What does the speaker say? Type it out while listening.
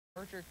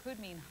Merger could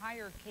mean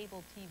higher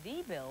cable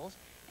TV bills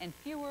and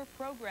fewer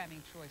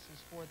programming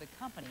choices for the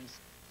company's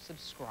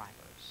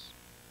subscribers.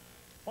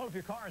 Well, if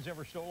your car is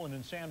ever stolen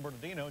in San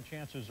Bernardino,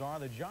 chances are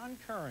that John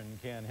Curran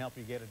can help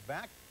you get it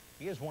back.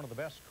 He is one of the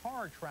best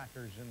car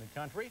trackers in the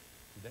country.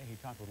 Today, he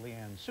talked with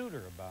Leanne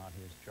Suter about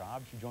his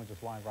job. She joins us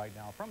live right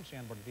now from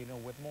San Bernardino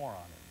with more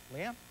on it.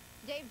 Leanne?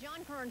 Dave,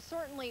 John Curran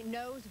certainly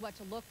knows what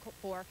to look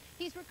for.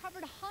 He's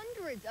recovered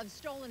hundreds of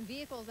stolen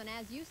vehicles, and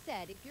as you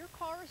said, if your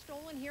car is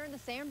stolen here in the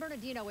San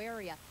Bernardino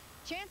area,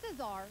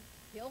 chances are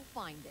he'll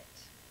find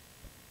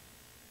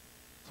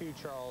it. To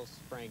Charles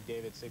Frank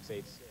David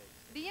 686.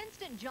 The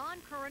instant John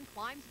Curran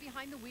climbs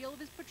behind the wheel of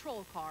his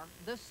patrol car,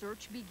 the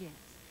search begins.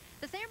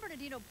 The San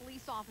Bernardino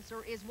police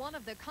officer is one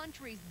of the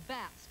country's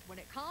best when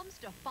it comes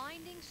to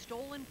finding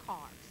stolen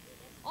cars.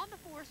 On the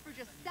force for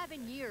just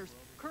 7 years,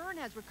 Curran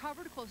has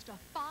recovered close to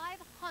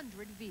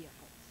 500 vehicles.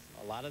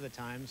 A lot of the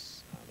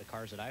times, the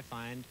cars that I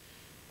find,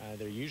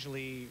 they're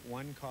usually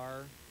one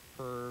car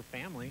per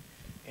family,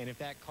 and if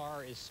that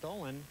car is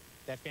stolen,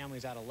 that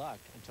family's out of luck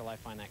until I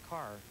find that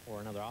car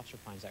or another officer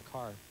finds that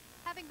car.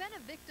 Having been a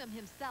victim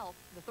himself,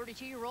 the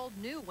 32-year-old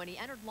knew when he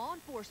entered law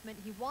enforcement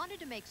he wanted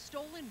to make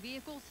stolen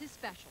vehicles his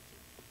specialty.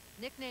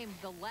 Nicknamed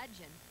the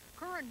Legend,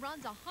 Curran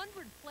runs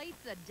 100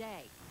 plates a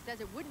day. He says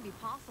it wouldn't be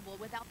possible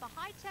without the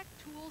high-tech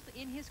tools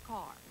in his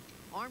car.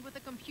 Armed with a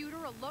computer,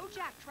 a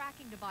low-jack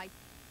tracking device,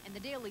 and the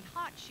daily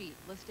hot sheet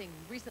listing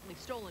recently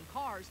stolen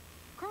cars,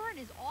 Curran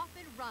is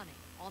often running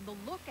on the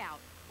lookout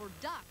for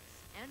ducks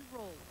and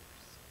rollers.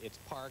 It's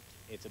parked,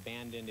 it's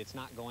abandoned, it's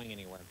not going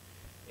anywhere.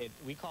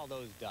 We call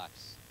those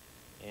ducks.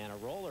 And a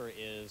roller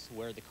is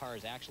where the car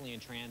is actually in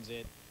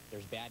transit,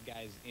 there's bad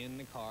guys in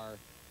the car,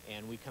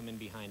 and we come in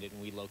behind it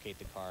and we locate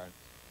the car.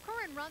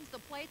 Curran runs the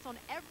plates on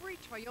every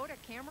Toyota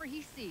Camry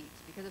he sees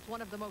because it's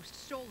one of the most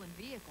stolen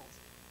vehicles.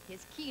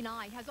 His keen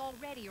eye has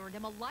already earned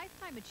him a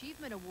Lifetime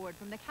Achievement Award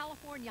from the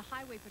California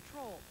Highway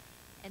Patrol,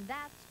 and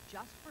that's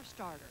just for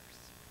starters.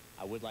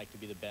 I would like to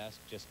be the best,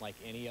 just like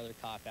any other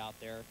cop out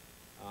there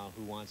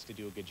who wants to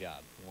do a good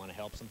job. We want to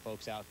help some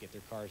folks out, get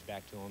their cars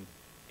back to them,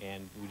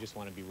 and we just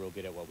want to be real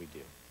good at what we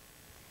do.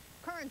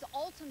 Curran's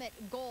ultimate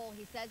goal,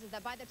 he says, is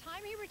that by the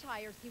time he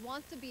retires, he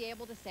wants to be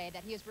able to say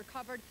that he has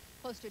recovered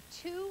close to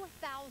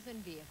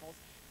 2,000 vehicles.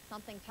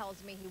 Something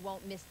tells me he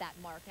won't miss that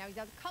mark. Now, he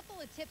has a couple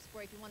of tips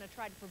for you if you want to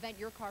try to prevent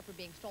your car from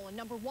being stolen.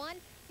 Number one,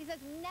 he says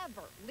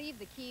never leave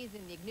the keys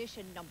in the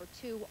ignition. Number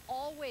two,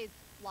 always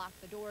lock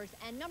the doors.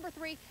 And number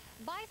three,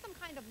 buy some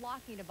kind of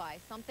locking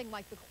device, something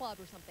like the club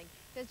or something.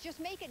 That's just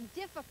make it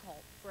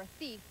difficult for a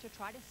thief to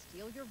try to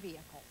steal your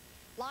vehicle.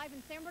 Live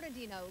in San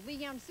Bernardino,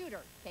 Leanne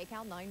Suter,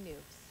 KCAL 9 News.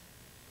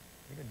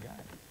 Pretty good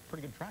guy.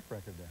 Pretty good track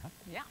record there, huh?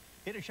 Yeah.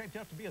 It is shaped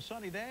up to be a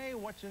sunny day.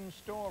 What's in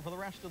store for the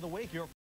rest of the week?